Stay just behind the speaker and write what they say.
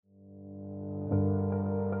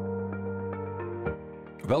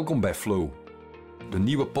Welkom bij Flow, de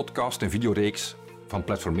nieuwe podcast en videoreeks van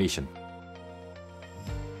Plat4mation.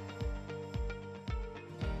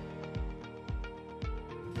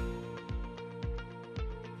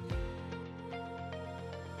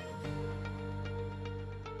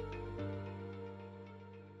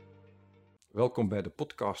 Welkom bij de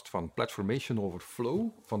podcast van Plat4mation over Flow.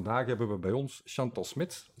 Vandaag hebben we bij ons Chantal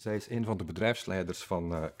Smedts. Zij is een van de bedrijfsleiders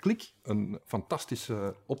van Qlick, een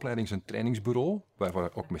fantastische opleidings- en trainingsbureau, waar we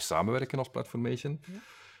ook mee samenwerken als Plat4mation.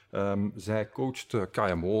 Ja. Zij coacht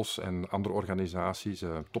KMO's en andere organisaties,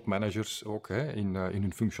 topmanagers ook, in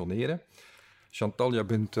hun functioneren. Chantal, je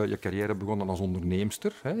bent je carrière begonnen als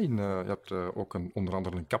onderneemster. Je hebt ook onder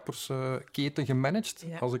andere een kappersketen gemanaged,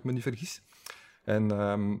 als ik me niet vergis.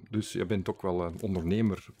 En dus je bent ook wel een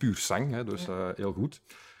ondernemer puur sang, dus heel goed.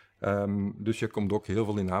 Dus je komt ook heel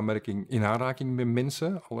veel in aanraking met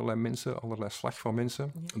mensen, allerlei slag van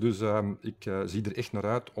mensen. Ja. Dus ik zie er echt naar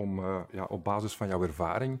uit om op basis van jouw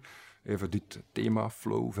ervaring even dit thema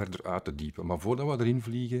flow verder uit te diepen. Maar voordat we erin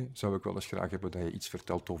vliegen, zou ik wel eens graag hebben dat je iets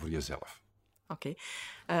vertelt over jezelf. Oké.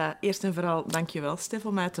 Eerst en vooral dankjewel, Stef,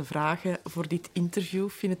 om mij te vragen voor dit interview.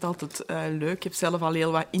 Ik vind het altijd leuk. Ik heb zelf al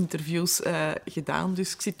heel wat interviews gedaan,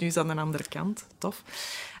 dus ik zit nu eens aan de andere kant. Tof.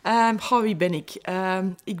 Wie ben ik?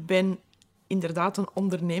 Ik ben inderdaad een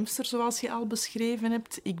onderneemster, zoals je al beschreven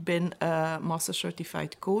hebt. Ik ben Master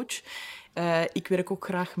Certified Coach. Ik werk ook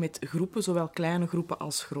graag met groepen, zowel kleine groepen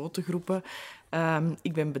als grote groepen.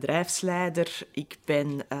 Ik ben bedrijfsleider, ik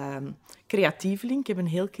ben creatieveling, ik heb een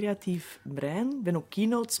heel creatief brein. Ik ben ook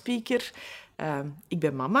keynote speaker. Ik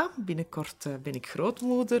ben mama, binnenkort ben ik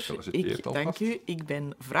grootmoeder. Dank u, ik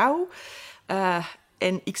ben vrouw.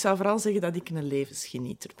 En ik zou vooral zeggen dat ik een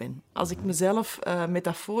levensgenieter ben. Als ik mezelf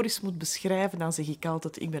metaforisch moet beschrijven, dan zeg ik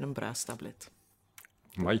altijd, ik ben een bruistablet.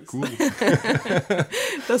 Maar cool.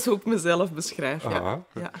 Dat is hoe ik mezelf beschrijf, ja.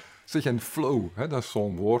 Zeg, en flow, dat is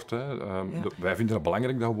zo'n woord. Wij vinden het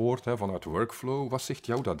belangrijk, dat woord, vanuit workflow. Wat zegt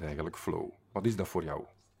jou dat eigenlijk, flow? Wat is dat voor jou?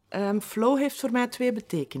 Flow heeft voor mij 2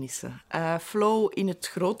 betekenissen. Flow in het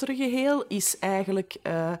grotere geheel is eigenlijk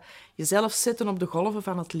jezelf zetten op de golven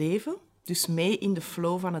van het leven. Dus mee in de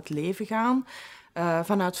flow van het leven gaan.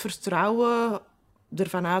 Vanuit vertrouwen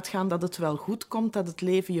ervan uitgaan dat het wel goed komt, dat het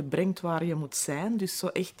leven je brengt waar je moet zijn. Dus zo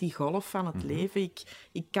echt die golf van het leven.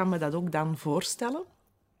 Ik kan me dat ook dan voorstellen.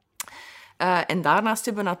 En daarnaast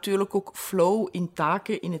hebben we natuurlijk ook flow in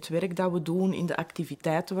taken, in het werk dat we doen, in de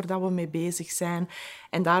activiteiten waar dat we mee bezig zijn.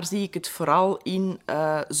 En daar zie ik het vooral in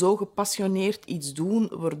zo gepassioneerd iets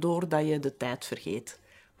doen, waardoor dat je de tijd vergeet.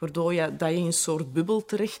 Waardoor dat je in een soort bubbel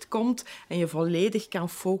terechtkomt en je volledig kan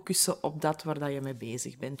focussen op dat waar dat je mee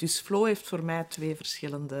bezig bent. Dus flow heeft voor mij 2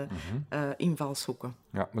 verschillende invalshoeken.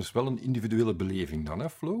 Ja, maar het is wel een individuele beleving dan,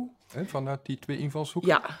 flow? Vanuit die 2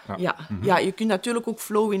 invalshoeken? Ja, je kunt natuurlijk ook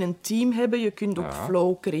flow in een team hebben. Je kunt ook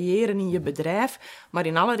flow creëren in je bedrijf. Maar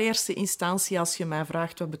in allereerste instantie, als je mij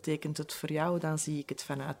vraagt wat betekent het voor jou, dan zie ik het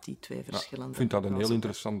vanuit die 2 verschillende. Ik vind dat een heel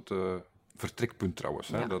interessant vertrekpunt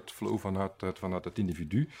trouwens, dat flow vanuit het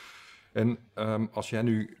individu. En als jij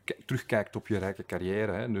nu terugkijkt op je rijke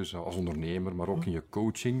carrière, dus als ondernemer, maar ook in je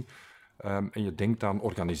coaching, en je denkt aan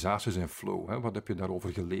organisaties en flow, wat heb je daarover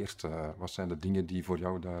geleerd? Wat zijn de dingen die voor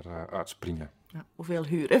jou daar uitspringen? Ja, hoeveel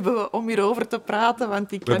uur hebben we om hierover te praten? Want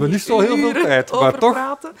we hebben niet zo heel veel tijd, maar toch.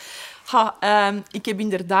 Praten. Ik heb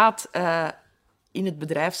inderdaad in het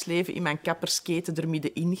bedrijfsleven in mijn kappersketen er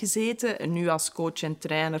middenin gezeten. En nu als coach en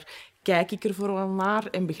trainer kijk ik er vooral naar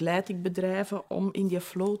en begeleid ik bedrijven om in die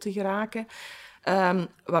flow te geraken.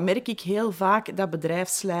 Wat merk ik heel vaak? Dat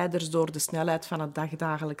bedrijfsleiders door de snelheid van het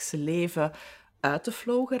dagdagelijkse leven uit de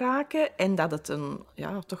flow geraken en dat het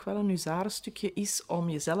toch wel een huzarenstukje is om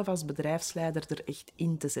jezelf als bedrijfsleider er echt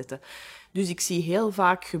in te zetten. Dus ik zie heel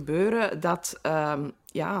vaak gebeuren dat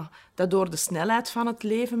door de snelheid van het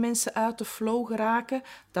leven mensen uit de flow geraken,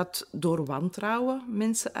 dat door wantrouwen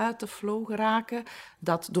mensen uit de flow geraken,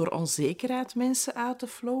 dat door onzekerheid mensen uit de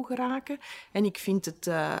flow geraken. En ik vind het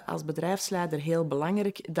als bedrijfsleider heel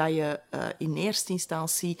belangrijk dat je in eerste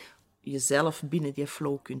instantie jezelf binnen die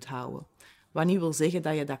flow kunt houden. Wat niet wil zeggen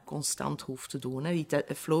dat je dat constant hoeft te doen. Die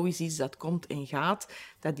flow is iets dat komt en gaat.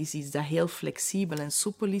 Dat is iets dat heel flexibel en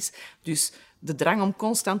soepel is. Dus de drang om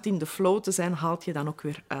constant in de flow te zijn, haalt je dan ook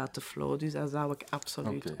weer uit de flow. Dus dat zou ik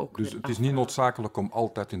absoluut ook Dus het is niet noodzakelijk om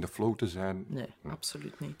altijd in de flow te zijn? Nee,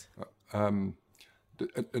 absoluut niet.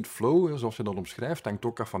 Het flow, zoals je dat omschrijft, hangt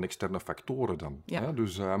ook af van externe factoren dan. Ja.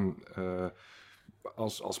 Dus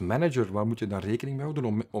als manager, waar moet je dan rekening mee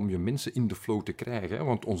houden om je mensen in de flow te krijgen?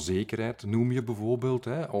 Want onzekerheid noem je bijvoorbeeld,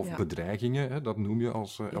 of bedreigingen, dat noem je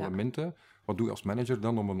als elementen. Wat doe je als manager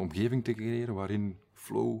dan om een omgeving te creëren waarin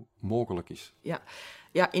flow mogelijk is?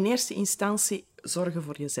 Ja, in eerste instantie zorgen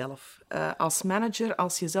voor jezelf. Als manager,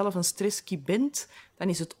 als je zelf een stresskiep bent, dan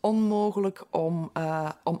is het onmogelijk om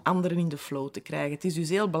anderen in de flow te krijgen. Het is dus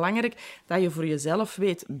heel belangrijk dat je voor jezelf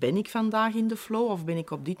weet, ben ik vandaag in de flow of ben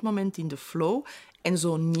ik op dit moment in de flow? En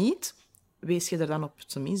zo niet, wees je er dan op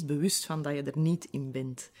zijn minst bewust van dat je er niet in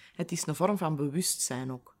bent. Het is een vorm van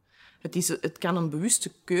bewustzijn ook. Het kan een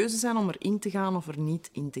bewuste keuze zijn om erin te gaan of er niet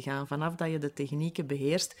in te gaan. Vanaf dat je de technieken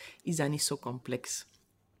beheerst, is dat niet zo complex.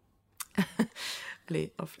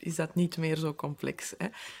 Of is dat niet meer zo complex? Hè?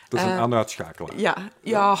 Dat is een aan-uitschakelaar.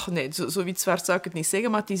 Nee, zoiets zwart zou ik het niet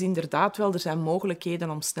zeggen, maar het is inderdaad wel, er zijn mogelijkheden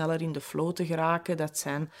om sneller in de flow te geraken. Dat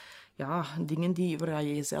zijn dingen waar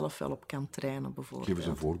je jezelf wel op kan trainen, bijvoorbeeld. Geef eens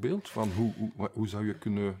een voorbeeld van hoe zou je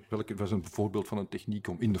kunnen... Wat is een voorbeeld van een techniek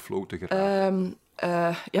om in de flow te geraken?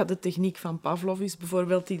 De techniek van Pavlov is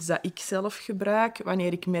bijvoorbeeld iets dat ik zelf gebruik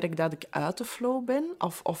wanneer ik merk dat ik uit de flow ben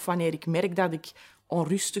of wanneer ik merk dat ik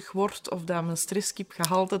onrustig word of dat mijn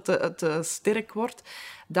stresskipgehalte te sterk wordt.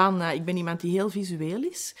 Dan, ik ben iemand die heel visueel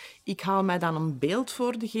is. Ik haal mij dan een beeld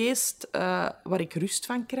voor de geest waar ik rust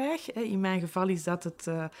van krijg. In mijn geval is dat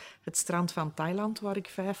het strand van Thailand, waar ik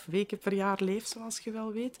 5 weken per jaar leef, zoals je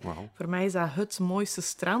wel weet. Wow. Voor mij is dat het mooiste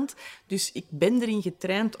strand. Dus ik ben erin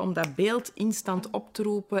getraind om dat beeld instant op te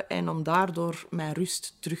roepen en om daardoor mijn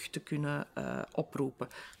rust terug te kunnen oproepen.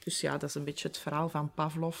 Dus ja, dat is een beetje het verhaal van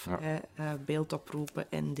Pavlov. Beeld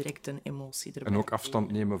oproepen en direct een emotie erbij. En ook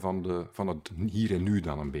afstand nemen van het hier en nu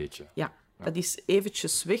dan een beetje. Ja, dat is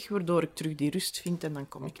eventjes weg, waardoor ik terug die rust vind en dan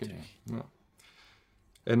kom ik terug. Ja.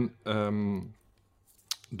 En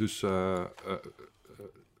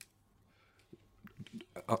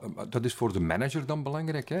dat is voor de manager dan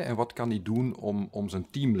belangrijk. Hè? En wat kan hij doen om zijn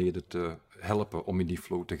teamleden te helpen om in die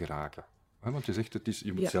flow te geraken? Want je zegt,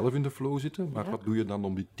 je moet zelf in de flow zitten, maar wat doe je dan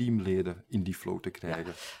om die teamleden in die flow te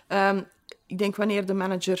krijgen? Ik denk wanneer de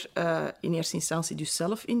manager in eerste instantie dus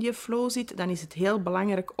zelf in die flow zit, dan is het heel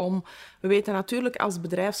belangrijk om... We weten natuurlijk als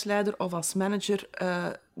bedrijfsleider of als manager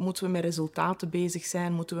moeten we met resultaten bezig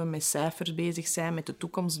zijn, moeten we met cijfers bezig zijn, met de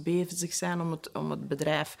toekomst bezig zijn om het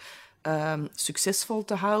bedrijf succesvol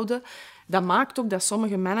te houden. Dat maakt ook dat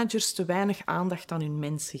sommige managers te weinig aandacht aan hun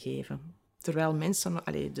mensen geven. Terwijl mensen,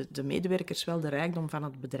 de medewerkers wel de rijkdom van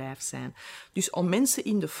het bedrijf zijn. Dus om mensen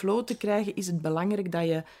in de flow te krijgen, is het belangrijk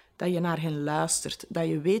dat je naar hen luistert. Dat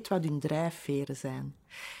je weet wat hun drijfveren zijn.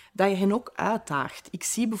 Dat je hen ook uitdaagt. Ik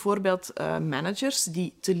zie bijvoorbeeld managers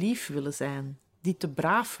die te lief willen zijn. Die te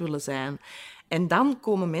braaf willen zijn. En dan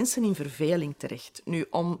komen mensen in verveling terecht. Nu,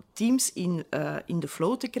 om teams in de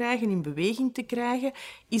flow te krijgen, in beweging te krijgen,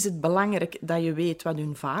 is het belangrijk dat je weet wat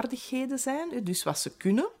hun vaardigheden zijn, dus wat ze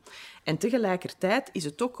kunnen. En tegelijkertijd is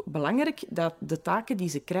het ook belangrijk dat de taken die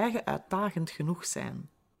ze krijgen uitdagend genoeg zijn.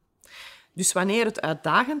 Dus wanneer het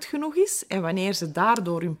uitdagend genoeg is en wanneer ze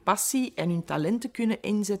daardoor hun passie en hun talenten kunnen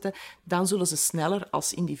inzetten, dan zullen ze sneller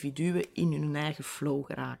als individuen in hun eigen flow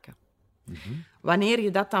geraken. Mm-hmm. Wanneer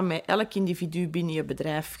je dat dan met elk individu binnen je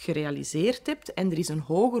bedrijf gerealiseerd hebt en er is een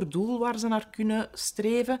hoger doel waar ze naar kunnen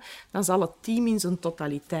streven, dan zal het team in zijn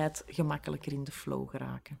totaliteit gemakkelijker in de flow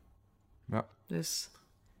geraken. Ja. Dus...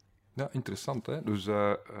 Ja, interessant. Hè? Dus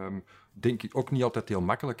denk ik ook niet altijd heel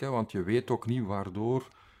makkelijk, hè? Want je weet ook niet waardoor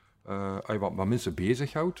wat mensen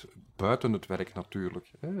bezighoudt, buiten het werk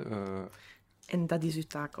natuurlijk. Hè? En dat is uw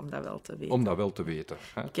taak om dat wel te weten. Om dat wel te weten.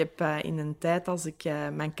 Hè? Ik heb in een tijd, als ik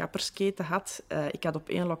mijn kappersketen had, ik had op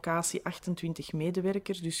 1 locatie 28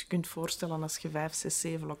 medewerkers. Dus je kunt voorstellen, als je 5, 6,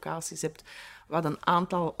 7 locaties hebt, wat een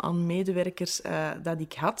aantal aan medewerkers dat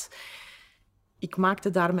ik had. Ik maakte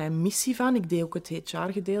daar mijn missie van. Ik deed ook het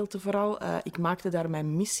HR-gedeelte vooral. Ik maakte daar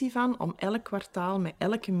mijn missie van om elk kwartaal met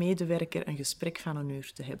elke medewerker een gesprek van 1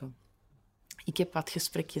 uur te hebben. Ik heb wat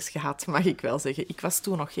gesprekjes gehad, mag ik wel zeggen. Ik was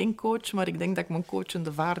toen nog geen coach, maar ik denk dat ik mijn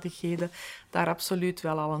coachende vaardigheden daar absoluut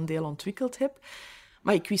wel al een deel ontwikkeld heb.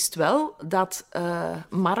 Maar ik wist wel dat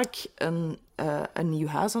Mark een nieuw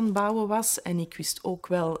huis aan het bouwen was. En ik wist ook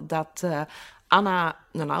wel dat Anna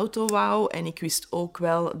een auto wou. En ik wist ook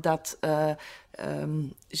wel dat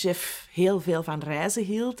Jeff heel veel van reizen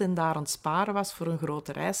hield en daar aan het sparen was voor een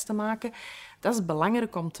grote reis te maken. Dat is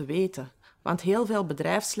belangrijk om te weten. Want heel veel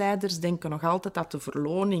bedrijfsleiders denken nog altijd dat de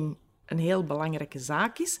verloning een heel belangrijke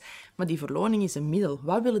zaak is. Maar die verloning is een middel.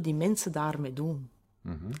 Wat willen die mensen daarmee doen?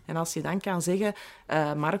 Mm-hmm. En als je dan kan zeggen,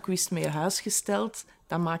 Mark, hoe is het met je huis gesteld?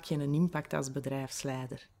 Dan maak je een impact als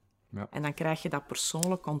bedrijfsleider. Ja. En dan krijg je dat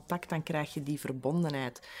persoonlijk contact, dan krijg je die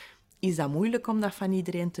verbondenheid. Is dat moeilijk om dat van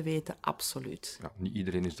iedereen te weten? Absoluut. Ja, niet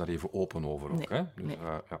iedereen is daar even open over ook. Nee, Hè? Dus, nee.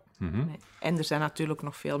 ja. Nee. En er zijn natuurlijk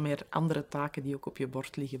nog veel meer andere taken die ook op je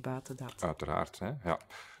bord liggen buiten dat. Uiteraard. Hè? Ja.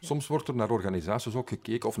 Soms wordt er naar organisaties ook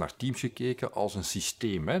gekeken, of naar teams gekeken, als een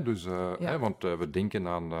systeem. Hè? Dus, hè, want we denken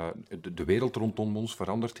aan de wereld rondom ons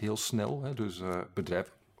verandert heel snel. Hè? Dus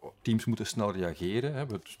teams moeten snel reageren. Hè?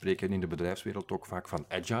 We spreken in de bedrijfswereld ook vaak van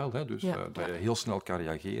agile, hè? Dus dat je heel snel kan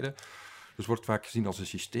reageren. Dus wordt vaak gezien als een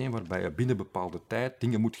systeem waarbij je binnen bepaalde tijd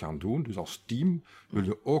dingen moet gaan doen. Dus als team wil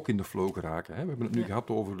je ook in de flow geraken. Hè? We hebben het nu gehad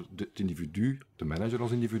over het individu, de manager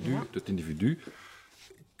als individu, het individu.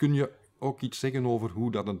 Kun je ook iets zeggen over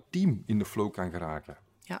hoe dat een team in de flow kan geraken?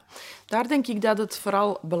 Ja, daar denk ik dat het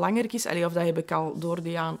vooral belangrijk is, of dat heb ik al door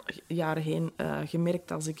de jaren heen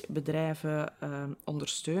gemerkt als ik bedrijven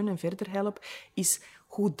ondersteun en verder help, is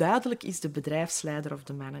hoe duidelijk is de bedrijfsleider of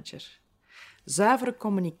de manager. Zuivere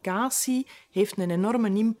communicatie heeft een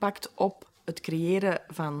enorme impact op het creëren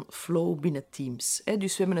van flow binnen teams.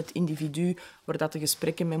 Dus we hebben het individu waar dat de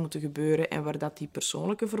gesprekken mee moeten gebeuren en waar dat die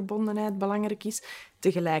persoonlijke verbondenheid belangrijk is.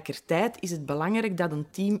 Tegelijkertijd is het belangrijk dat een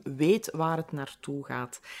team weet waar het naartoe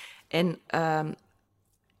gaat. En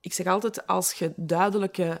ik zeg altijd, als je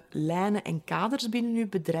duidelijke lijnen en kaders binnen je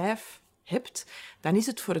bedrijf hebt, dan is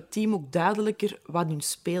het voor het team ook duidelijker wat hun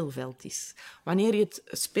speelveld is. Wanneer je het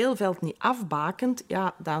speelveld niet afbakent,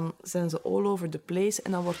 dan zijn ze all over the place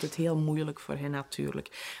en dan wordt het heel moeilijk voor hen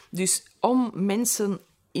natuurlijk. Dus om mensen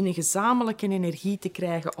in een gezamenlijke energie te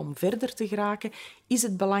krijgen om verder te geraken, is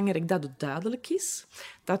het belangrijk dat het duidelijk is,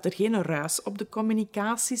 dat er geen ruis op de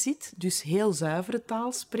communicatie zit, dus heel zuivere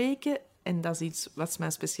taal spreken. En dat is iets wat is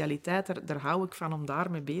mijn specialiteit, daar hou ik van om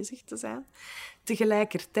daarmee bezig te zijn.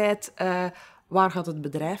 Tegelijkertijd, waar gaat het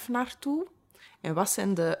bedrijf naartoe? En wat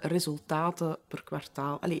zijn de resultaten per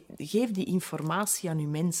kwartaal? Geef die informatie aan uw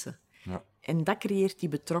mensen. Ja. En dat creëert die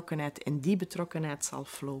betrokkenheid. En die betrokkenheid zal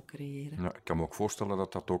flow creëren. Ja, ik kan me ook voorstellen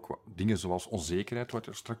dat ook dingen zoals onzekerheid, wat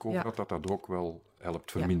je er straks over had, dat ook wel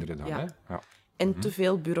helpt verminderen dan. Hè? Ja. En te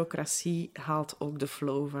veel bureaucratie haalt ook de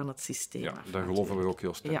flow van het systeem af. Daar geloven we ook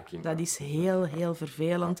heel sterk in. Dat is heel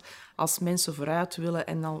vervelend als mensen vooruit willen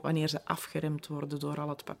en dan wanneer ze afgeremd worden door al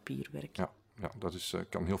het papierwerk. Ja, dat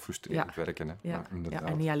kan heel frustrerend werken. Hè?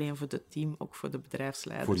 En niet alleen voor het team, ook voor de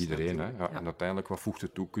bedrijfsleiders. Voor iedereen. Hè? Ja. En uiteindelijk, wat voegt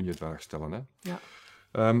het toe, kun je het vraag Hè? Ja.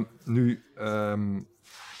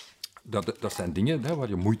 Dat zijn dingen waar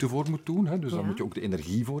je moeite voor moet doen. Hè? Dus daar moet je ook de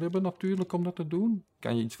energie voor hebben natuurlijk om dat te doen.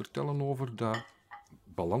 Kan je iets vertellen over de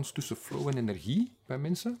balans tussen flow en energie bij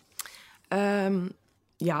mensen?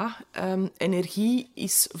 Energie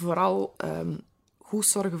is vooral goed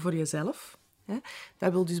zorgen voor jezelf. Hè?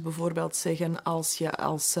 Dat wil dus bijvoorbeeld zeggen, als je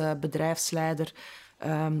als bedrijfsleider,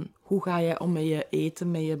 hoe ga je om met je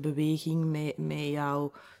eten, met je beweging, met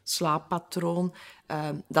jouw slaappatroon.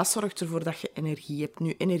 Dat zorgt ervoor dat je energie hebt.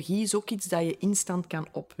 Nu, energie is ook iets dat je instant kan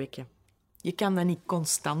opwekken. Je kan dat niet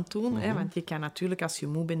constant doen, hè, want je kan natuurlijk, als je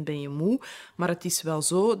moe bent, ben je moe. Maar het is wel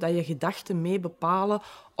zo dat je gedachten mee bepalen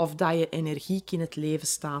of dat je energiek in het leven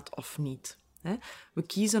staat of niet. We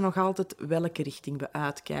kiezen nog altijd welke richting we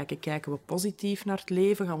uitkijken. Kijken we positief naar het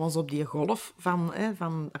leven? Gaan we ons op die golf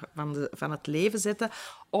van het leven zetten?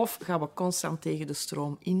 Of gaan we constant tegen de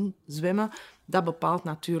stroom in zwemmen? Dat bepaalt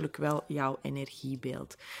natuurlijk wel jouw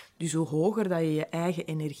energiebeeld. Dus hoe hoger dat je je eigen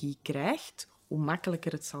energie krijgt, hoe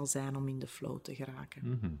makkelijker het zal zijn om in de flow te geraken.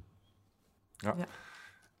 Mm-hmm. Ja.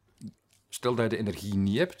 Stel dat je de energie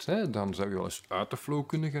niet hebt, hè, dan zou je wel eens uit de flow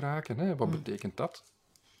kunnen geraken. Hè? Wat betekent dat?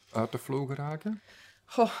 Uit de flow geraken?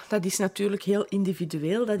 Dat is natuurlijk heel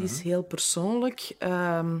individueel, dat is heel persoonlijk.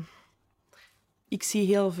 Ik zie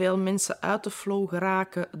heel veel mensen uit de flow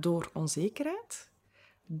geraken door onzekerheid,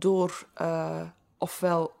 door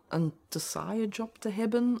ofwel een te saaie job te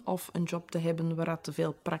hebben, of een job te hebben waar te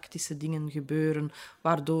veel praktische dingen gebeuren,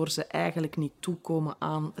 waardoor ze eigenlijk niet toekomen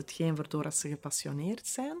aan hetgeen waardoor ze gepassioneerd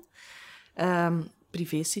zijn.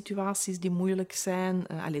 Privésituaties die moeilijk zijn.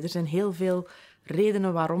 Er zijn heel veel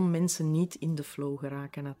redenen waarom mensen niet in de flow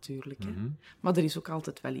geraken natuurlijk. Hè. Maar er is ook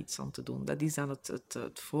altijd wel iets aan te doen. Dat is dan het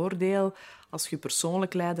voordeel als je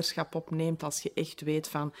persoonlijk leiderschap opneemt, als je echt weet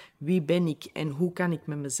van wie ben ik en hoe kan ik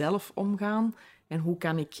met mezelf omgaan en hoe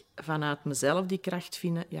kan ik vanuit mezelf die kracht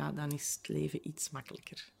vinden, dan is het leven iets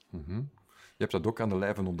makkelijker. Je hebt dat ook aan de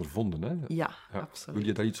lijve ondervonden, hè? Ja, absoluut. Wil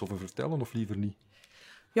je daar iets over vertellen of liever niet?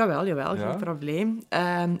 Jawel, geen probleem.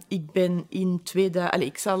 Ik ben in 2000...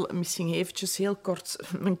 ik zal misschien eventjes heel kort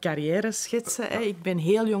mijn carrière schetsen. Ik ben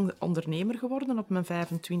heel jong ondernemer geworden. Op mijn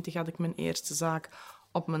 25 had ik mijn eerste zaak.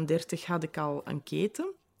 Op mijn 30 had ik al een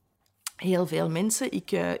keten. Heel veel mensen.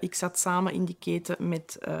 Ik zat samen in die keten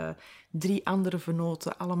met 3 andere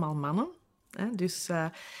venoten, allemaal mannen. Dus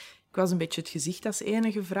Ik was een beetje het gezicht als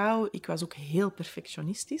enige vrouw. Ik was ook heel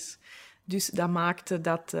perfectionistisch. Dus dat maakte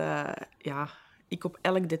dat ik op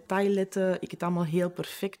elk detail lette. Ik het allemaal heel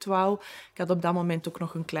perfect wou. Ik had op dat moment ook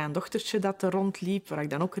nog een klein dochtertje dat er rondliep, waar ik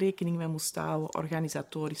dan ook rekening mee moest houden.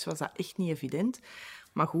 Organisatorisch was dat echt niet evident.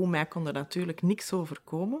 Maar goed, mij kon er natuurlijk niks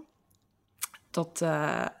overkomen. Tot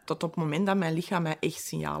op het moment dat mijn lichaam mij echt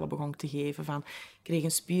signalen begon te geven. Van, ik kreeg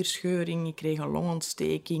een spierscheuring, ik kreeg een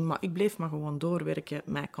longontsteking, maar ik bleef maar gewoon doorwerken.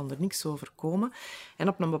 Mij kon er niks overkomen. En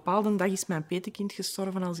op een bepaalde dag is mijn petekind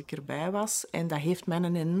gestorven als ik erbij was. En dat heeft mij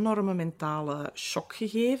een enorme mentale shock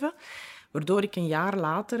gegeven. Waardoor ik een jaar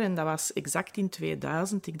later, en dat was exact in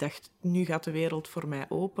 2000, ik dacht, nu gaat de wereld voor mij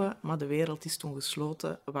open. Maar de wereld is toen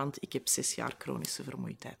gesloten, want ik heb 6 jaar chronische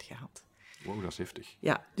vermoeidheid gehad. Wow, dat is heftig.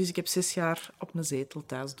 Ja, dus ik heb 6 jaar op een zetel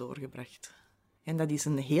thuis doorgebracht. En dat is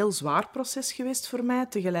een heel zwaar proces geweest voor mij.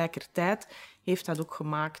 Tegelijkertijd heeft dat ook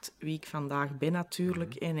gemaakt wie ik vandaag ben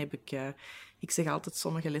natuurlijk. En heb ik zeg altijd,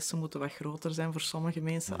 sommige lessen moeten wat groter zijn voor sommige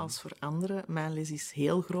mensen als voor anderen. Mijn les is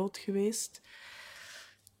heel groot geweest.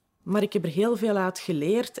 Maar ik heb er heel veel uit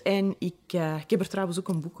geleerd. En ik heb er trouwens ook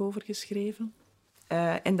een boek over geschreven.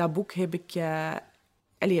 En dat boek heb ik...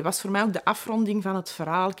 was voor mij ook de afronding van het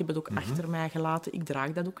verhaal. Ik heb het ook achter mij gelaten. Ik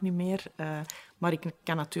draag dat ook niet meer. Maar ik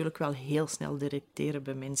kan natuurlijk wel heel snel detecteren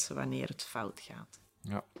bij mensen wanneer het fout gaat.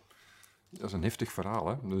 Ja, dat is een heftig verhaal.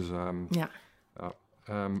 Hè? Dus,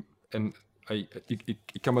 en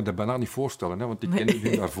ik kan me dat bijna niet voorstellen, hè? Want ik ken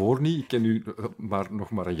u daarvoor niet. Ik ken u nog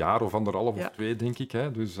maar een jaar of 1,5 of 2, denk ik.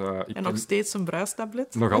 Hè? Dus, en nog steeds een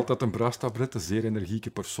bruistablet. Nog altijd een bruistablet, een zeer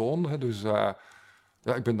energieke persoon. Hè? Dus...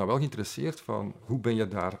 ik ben dan wel geïnteresseerd van hoe ben je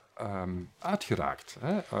daar uitgeraakt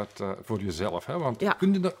voor jezelf. Hè? Want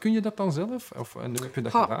kun je dat dan zelf? En hoe heb je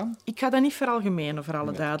dat gedaan? Ik ga dat niet veralgemenen, voor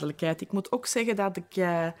alle duidelijkheid. Ik moet ook zeggen dat ik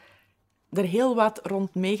er heel wat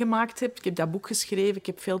rond meegemaakt heb. Ik heb dat boek geschreven. Ik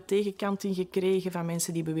heb veel tegenkanting gekregen van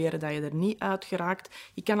mensen die beweren dat je er niet uit geraakt.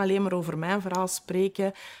 Ik kan alleen maar over mijn verhaal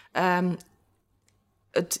spreken.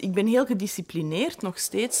 Ik ben heel gedisciplineerd, nog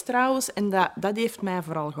steeds trouwens, en dat heeft mij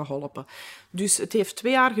vooral geholpen. Dus het heeft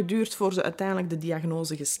 2 jaar geduurd voor ze uiteindelijk de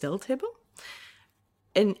diagnose gesteld hebben.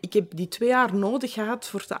 En ik heb die 2 jaar nodig gehad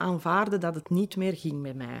voor te aanvaarden dat het niet meer ging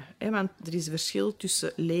met mij. Want er is een verschil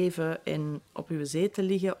tussen leven en op uw zetel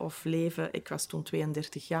liggen of leven... Ik was toen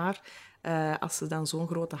 32 jaar. Als ze dan zo'n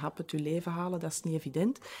grote hap uit uw leven halen, dat is niet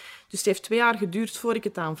evident. Dus het heeft 2 jaar geduurd voor ik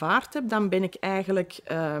het aanvaard heb. Dan ben ik eigenlijk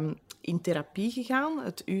in therapie gegaan.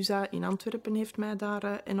 Het USA in Antwerpen heeft mij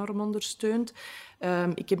daar enorm ondersteund.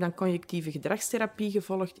 Ik heb dan conjectieve gedragstherapie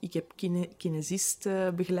gevolgd. Ik heb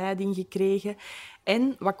kinesistbegeleiding gekregen.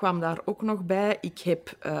 En wat kwam daar ook nog bij?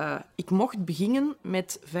 Ik mocht beginnen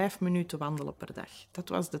met 5 minuten wandelen per dag. Dat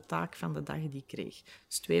was de taak van de dag die ik kreeg.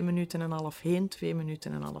 Dus 2,5 minuten heen, 2,5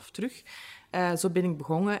 minuten terug. Zo ben ik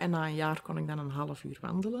begonnen en na een jaar kon ik dan een half uur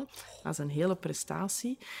wandelen. Dat is een hele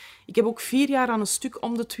prestatie. Ik heb ook 4 jaar aan een stuk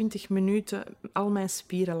om de 20 minuten al mijn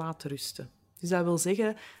spieren laten rusten. Dus dat wil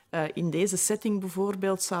zeggen, in deze setting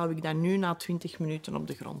bijvoorbeeld zou ik dan nu na 20 minuten op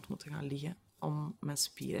de grond moeten gaan liggen om mijn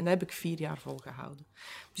spieren. En dat heb ik 4 jaar volgehouden.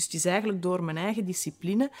 Dus het is eigenlijk door mijn eigen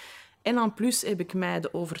discipline. En aan plus heb ik mij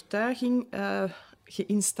de overtuiging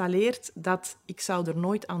geïnstalleerd dat ik zou er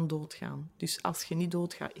nooit aan doodgaan. Dus als je niet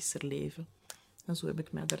doodgaat, is er leven. En zo heb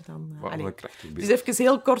ik mij er dan... Het is even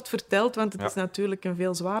heel kort verteld, want het is natuurlijk een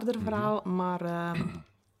veel zwaarder verhaal. Maar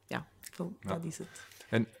dat is het.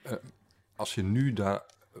 En als je nu dat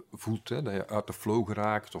voelt, hè, dat je uit de flow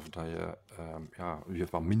geraakt of dat je je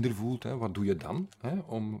wat minder voelt, hè, wat doe je dan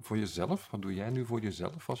voor jezelf? Wat doe jij nu voor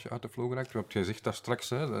jezelf als je uit de flow geraakt? Je hebt gezegd daar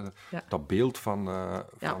straks, dat beeld van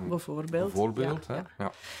bijvoorbeeld.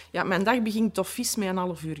 Ja, mijn dag begint toch vies met een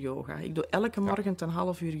half uur yoga. Ik doe elke morgen een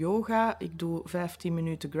half uur yoga. Ik doe 15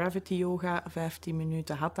 minuten gravity yoga, 15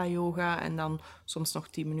 minuten hatha yoga en dan soms nog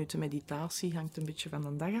 10 minuten meditatie. Hangt een beetje van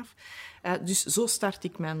de dag af. Dus zo start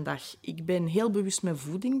ik mijn dag. Ik ben heel bewust met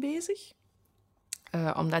voeding bezig.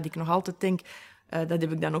 Omdat ik nog altijd denk, dat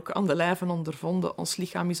heb ik dan ook aan de lijve ondervonden, ons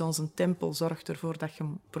lichaam is onze tempel, zorgt ervoor dat je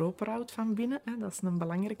hem proper houdt van binnen. Dat is een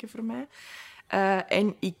belangrijke voor mij.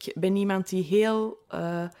 En ik ben iemand die heel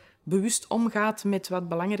bewust omgaat met wat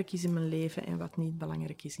belangrijk is in mijn leven en wat niet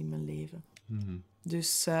belangrijk is in mijn leven. Mm-hmm.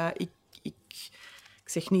 Dus ik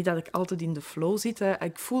zeg niet dat ik altijd in de flow zit.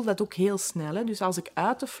 Ik voel dat ook heel snel. Hè. Dus als ik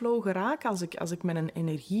uit de flow geraak, als ik mijn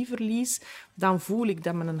energie verlies, dan voel ik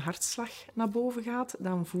dat mijn hartslag naar boven gaat.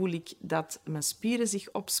 Dan voel ik dat mijn spieren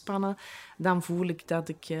zich opspannen. Dan voel ik dat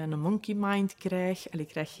ik een monkey mind krijg. Ik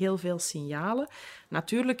krijg heel veel signalen.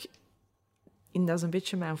 Natuurlijk, en dat is een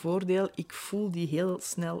beetje mijn voordeel, ik voel die heel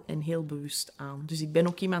snel en heel bewust aan. Dus ik ben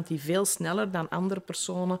ook iemand die veel sneller dan andere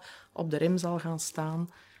personen op de rem zal gaan staan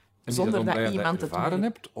En zonder is dat omdat je iemand dat het ervaren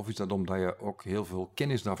hebt, of is dat omdat je ook heel veel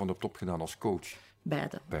kennis daarvan hebt opgedaan als coach?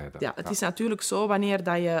 Beide. Beide. Ja, het is natuurlijk zo, wanneer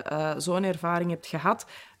dat je zo'n ervaring hebt gehad,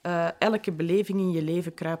 elke beleving in je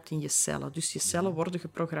leven kruipt in je cellen. Dus je cellen worden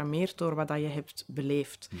geprogrammeerd door wat dat je hebt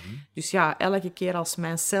beleefd. Dus ja, elke keer als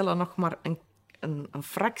mijn cellen nog maar een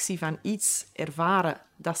fractie van iets ervaren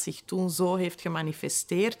dat zich toen zo heeft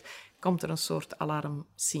gemanifesteerd, komt er een soort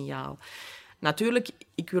alarmsignaal. Natuurlijk,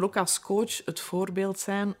 ik wil ook als coach het voorbeeld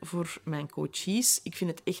zijn voor mijn coaches. Ik vind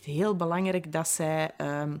het echt heel belangrijk dat zij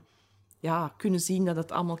kunnen zien dat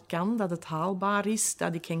het allemaal kan, dat het haalbaar is,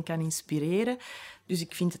 dat ik hen kan inspireren. Dus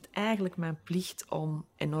ik vind het eigenlijk mijn plicht om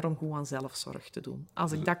enorm goed aan zelfzorg te doen.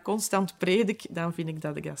 Als ik dat constant predik, dan vind ik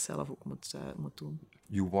dat ik dat zelf ook moet doen.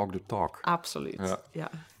 You walk the talk. Absoluut,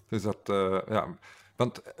 ja. Dus dat,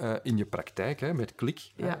 want in je praktijk hè, met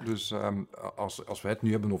Qlick, Ja. dus als wij het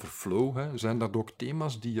nu hebben over flow, hè, zijn dat ook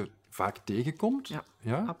thema's die je vaak tegenkomt?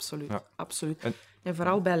 Ja? Absoluut. Ja. Absoluut. En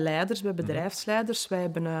vooral bij leiders, bij bedrijfsleiders. Wij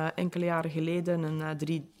hebben enkele jaren geleden een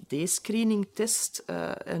 3D-screening-test,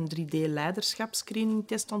 een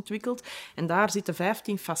 3D-leiderschapsscreening-test ontwikkeld. En daar zitten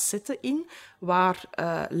 15 facetten in waar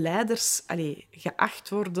leiders geacht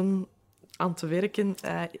worden aan te werken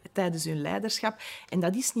tijdens hun leiderschap. En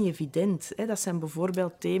dat is niet evident. Hè. Dat zijn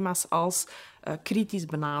bijvoorbeeld thema's als kritisch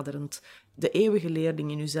benaderend, de eeuwige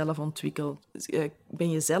leerling in jezelf ontwikkelen. Ben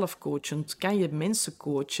je zelf coachend? Kan je mensen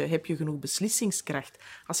coachen? Heb je genoeg beslissingskracht?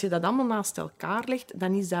 Als je dat allemaal naast elkaar legt,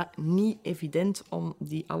 dan is dat niet evident om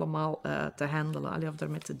die allemaal te handelen of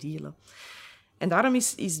daarmee te dealen. En daarom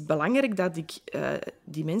is het belangrijk dat ik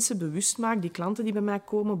die mensen bewust maak, die klanten die bij mij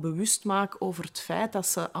komen, bewust maak over het feit dat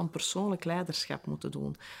ze aan persoonlijk leiderschap moeten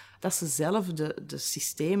doen. Dat ze zelf de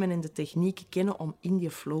systemen en de technieken kennen om in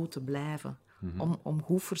die flow te blijven. Om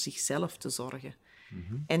goed voor zichzelf te zorgen.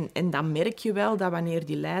 En dan merk je wel dat wanneer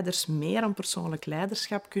die leiders meer aan persoonlijk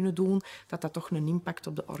leiderschap kunnen doen, dat toch een impact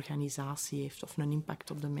op de organisatie heeft of een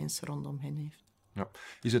impact op de mensen rondom hen heeft. Ja.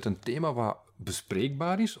 Is het een thema wat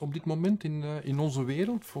bespreekbaar is op dit moment in onze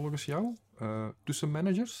wereld, volgens jou, tussen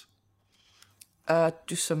managers?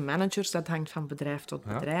 Tussen managers, dat hangt van bedrijf tot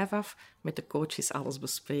bedrijf af. Met de coach is alles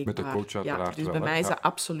bespreekbaar. Met de coach uiteraard dus wel, bij mij is hè? dat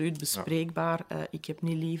absoluut bespreekbaar. Ik heb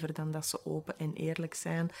niet liever dan dat ze open en eerlijk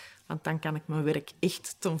zijn, want dan kan ik mijn werk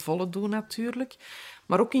echt ten volle doen natuurlijk.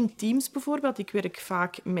 Maar ook in teams bijvoorbeeld. Ik werk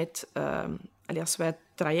vaak met... als wij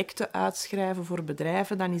trajecten uitschrijven voor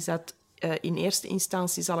bedrijven, dan is dat... in eerste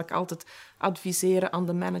instantie zal ik altijd adviseren aan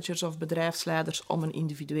de managers of bedrijfsleiders om een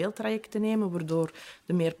individueel traject te nemen, waardoor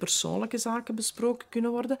de meer persoonlijke zaken besproken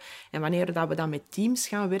kunnen worden. En wanneer dat we dan met teams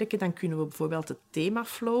gaan werken, dan kunnen we bijvoorbeeld het thema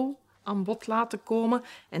flow aan bod laten komen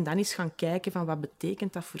en dan eens gaan kijken van wat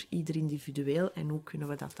betekent dat voor ieder individueel en hoe kunnen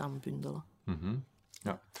we dat dan bundelen.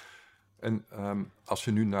 Ja. En als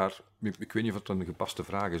je nu naar... Ik weet niet of het een gepaste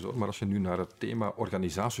vraag is, hoor, maar als je nu naar het thema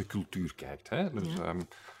organisatiecultuur kijkt, hè, dus...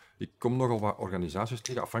 Ik kom nogal wat organisaties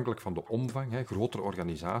tegen, afhankelijk van de omvang. Hè, grotere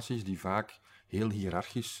organisaties die vaak heel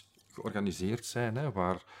hiërarchisch georganiseerd zijn, hè,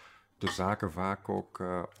 waar de zaken vaak ook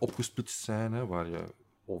opgesplitst zijn, hè, waar je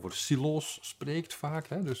over silo's spreekt vaak.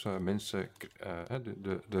 Hè, dus mensen,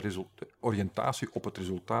 de oriëntatie op het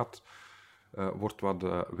resultaat wordt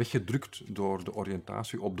wat weggedrukt door de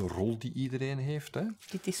oriëntatie op de rol die iedereen heeft. Hè.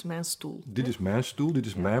 Dit is mijn stoel. Dit is mijn stoel, dit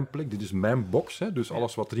is mijn plek, dit is mijn box. Hè. Dus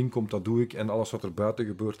alles wat erin komt, dat doe ik. En alles wat er buiten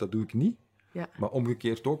gebeurt, dat doe ik niet. Ja. Maar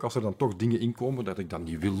omgekeerd ook, als er dan toch dingen inkomen dat ik dan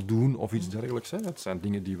niet wil doen of iets dergelijks. Hè. Dat zijn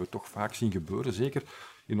dingen die we toch vaak zien gebeuren. Zeker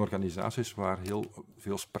in organisaties waar heel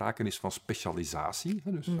veel sprake is van specialisatie.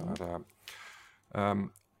 Hè. Dus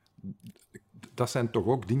dat zijn toch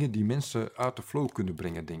ook dingen die mensen uit de flow kunnen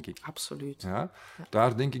brengen, denk ik. Absoluut. Ja?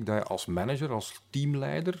 Daar denk ik dat je als manager, als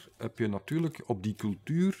teamleider, heb je natuurlijk op die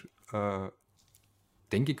cultuur,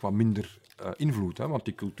 denk ik, wat minder invloed. Hè? Want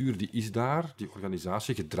die cultuur die is daar, die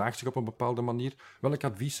organisatie gedraagt zich op een bepaalde manier. Welk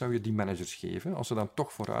advies zou je die managers geven, als ze dan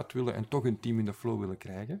toch vooruit willen en toch hun team in de flow willen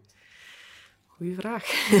krijgen? Goeie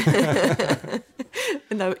vraag.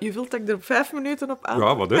 En je wilt dat ik er op 5 minuten op aan?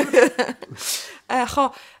 Ja, wat hè?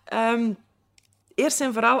 Eerst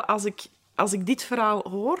en vooral, als ik dit verhaal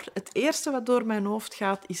hoor, het eerste wat door mijn hoofd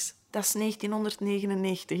gaat is... Dat is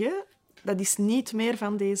 1999, hè? Dat is niet meer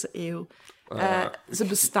van deze eeuw. Ze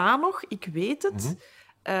bestaan nog, ik weet het.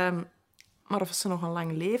 Maar of ze nog een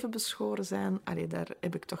lang leven beschoren zijn, daar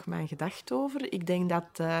heb ik toch mijn gedachten over. Ik denk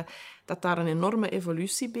dat daar een enorme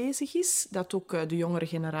evolutie bezig is. Dat ook de jongere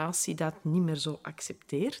generatie dat niet meer zo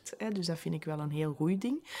accepteert. Dus dat vind ik wel een heel goed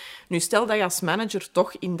ding. Nu, stel dat je als manager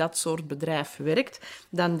toch in dat soort bedrijf werkt,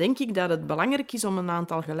 dan denk ik dat het belangrijk is om een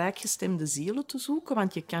aantal gelijkgestemde zielen te zoeken.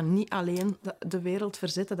 Want je kan niet alleen de wereld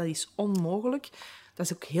verzetten. Dat is onmogelijk. Dat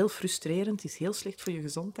is ook heel frustrerend. Het is heel slecht voor je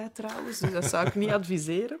gezondheid trouwens. Dus dat zou ik niet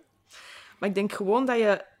adviseren. Maar ik denk gewoon dat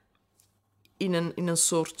je in een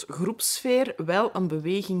soort groepsfeer wel een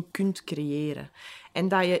beweging kunt creëren. En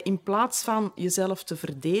dat je in plaats van jezelf te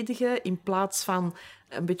verdedigen, in plaats van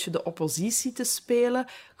een beetje de oppositie te spelen,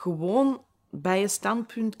 gewoon bij je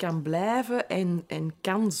standpunt kan blijven en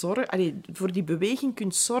kan zorgen, voor die beweging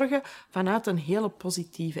kunt zorgen vanuit een hele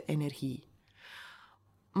positieve energie.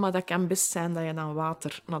 Maar dat kan best zijn dat je dan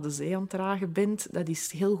water naar de zee aan het dragen bent. Dat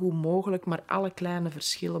is heel goed mogelijk, maar alle kleine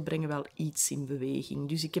verschillen brengen wel iets in beweging.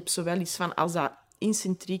 Dus ik heb zowel iets van, als dat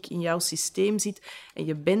incentriek in jouw systeem zit en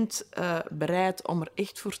je bent bereid om er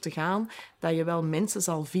echt voor te gaan, dat je wel mensen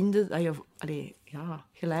zal vinden, dat je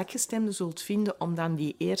gelijkgestemden zult vinden om dan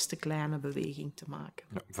die eerste kleine beweging te maken.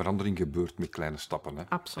 Ja, verandering gebeurt met kleine stappen. Hè?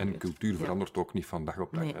 Absoluut. En cultuur verandert ook niet van dag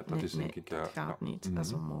op dag. Dat gaat niet. Dat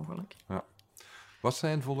is onmogelijk. Ja. Wat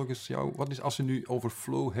zijn volgens jou, als je nu over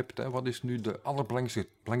flow hebt, wat is nu de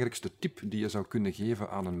allerbelangrijkste tip die je zou kunnen geven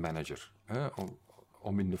aan een manager?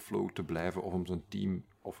 Om in de flow te blijven of om zijn team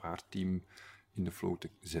of haar team in de flow te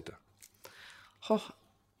zetten?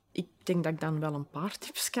 Ik denk dat ik dan wel een paar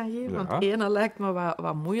tips kan geven, want het ene lijkt me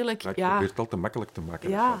wat moeilijk. Ik probeer het al te makkelijk te maken.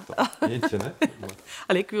 Ja. Eentje,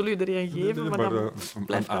 hè? Ik wil u er een geven, maar dan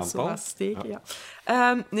blijft dat zo wat steken.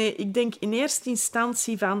 Ja. Ik denk in eerste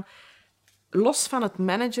instantie van, los van het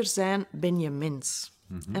manager zijn, ben je mens.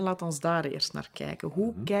 En laat ons daar eerst naar kijken.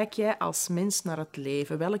 Hoe kijk jij als mens naar het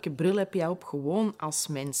leven? Welke bril heb jij op gewoon als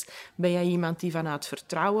mens? Ben jij iemand die vanuit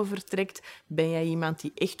vertrouwen vertrekt? Ben jij iemand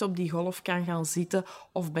die echt op die golf kan gaan zitten?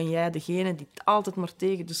 Of ben jij degene die altijd maar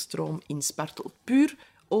tegen de stroom inspartelt? Puur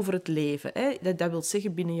over het leven. Hè? Dat wil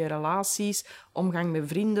zeggen binnen je relaties, omgang met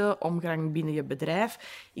vrienden, omgang binnen je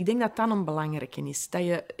bedrijf. Ik denk dat dat een belangrijke is. Dat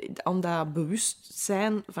je aan dat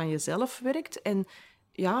bewustzijn van jezelf werkt en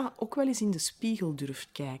ook wel eens in de spiegel durft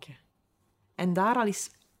kijken. En daar al eens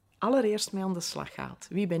allereerst mee aan de slag gaat.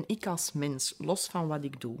 Wie ben ik als mens, los van wat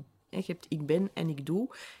ik doe? Je hebt ik ben en ik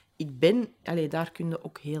doe. Ik ben, daar kun je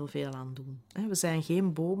ook heel veel aan doen. We zijn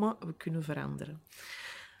geen bomen, we kunnen veranderen.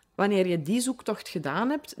 Wanneer je die zoektocht gedaan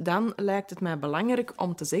hebt, dan lijkt het mij belangrijk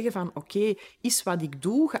om te zeggen van oké, is wat ik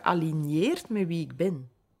doe gealigneerd met wie ik ben?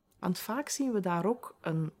 Want vaak zien we daar ook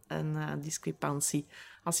een discrepantie.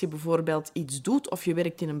 Als je bijvoorbeeld iets doet of je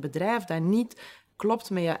werkt in een bedrijf dat niet klopt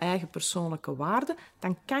met je eigen persoonlijke waarden,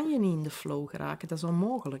 dan kan je niet in de flow geraken. Dat is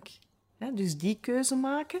onmogelijk. Dus die keuze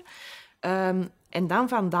maken. En dan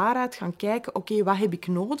van daaruit gaan kijken, oké, wat heb ik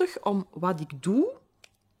nodig om wat ik doe...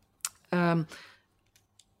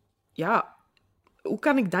 hoe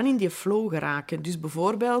kan ik dan in die flow geraken? Dus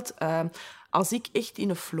bijvoorbeeld, als ik echt in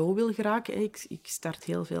een flow wil geraken, ik start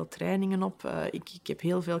heel veel trainingen op, ik heb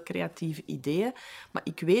heel veel creatieve ideeën, maar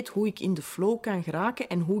ik weet hoe ik in de flow kan geraken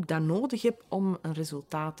en hoe ik dat nodig heb om een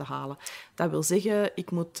resultaat te halen. Dat wil zeggen,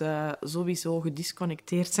 ik moet sowieso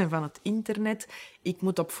gedisconnecteerd zijn van het internet. Ik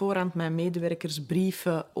moet op voorhand mijn medewerkers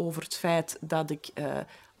brieven over het feit dat ik...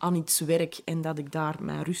 aan iets werk en dat ik daar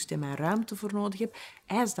mijn rust en mijn ruimte voor nodig heb,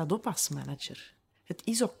 eis dat op als manager. Het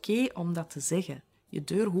is oké om dat te zeggen. Je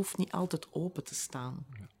deur hoeft niet altijd open te staan.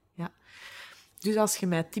 Ja. Dus als je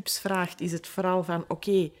mij tips vraagt, is het vooral van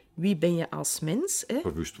oké, wie ben je als mens?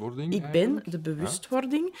 Bewustwording. Ik ben de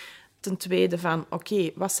bewustwording. Ten tweede van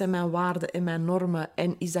oké, wat zijn mijn waarden en mijn normen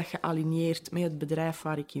en is dat gealigneerd met het bedrijf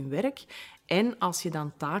waar ik in werk? En als je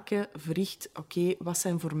dan taken verricht, oké,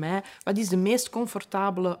 wat is de meest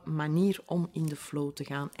comfortabele manier om in de flow te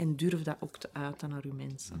gaan? En durf dat ook te uiten naar uw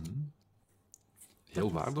mensen.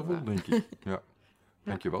 Heel waardevol, denk ik. Ja.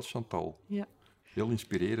 Dankjewel, Chantal. Ja. Heel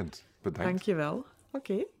inspirerend. Bedankt. Dankjewel.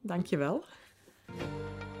 Oké, dankjewel.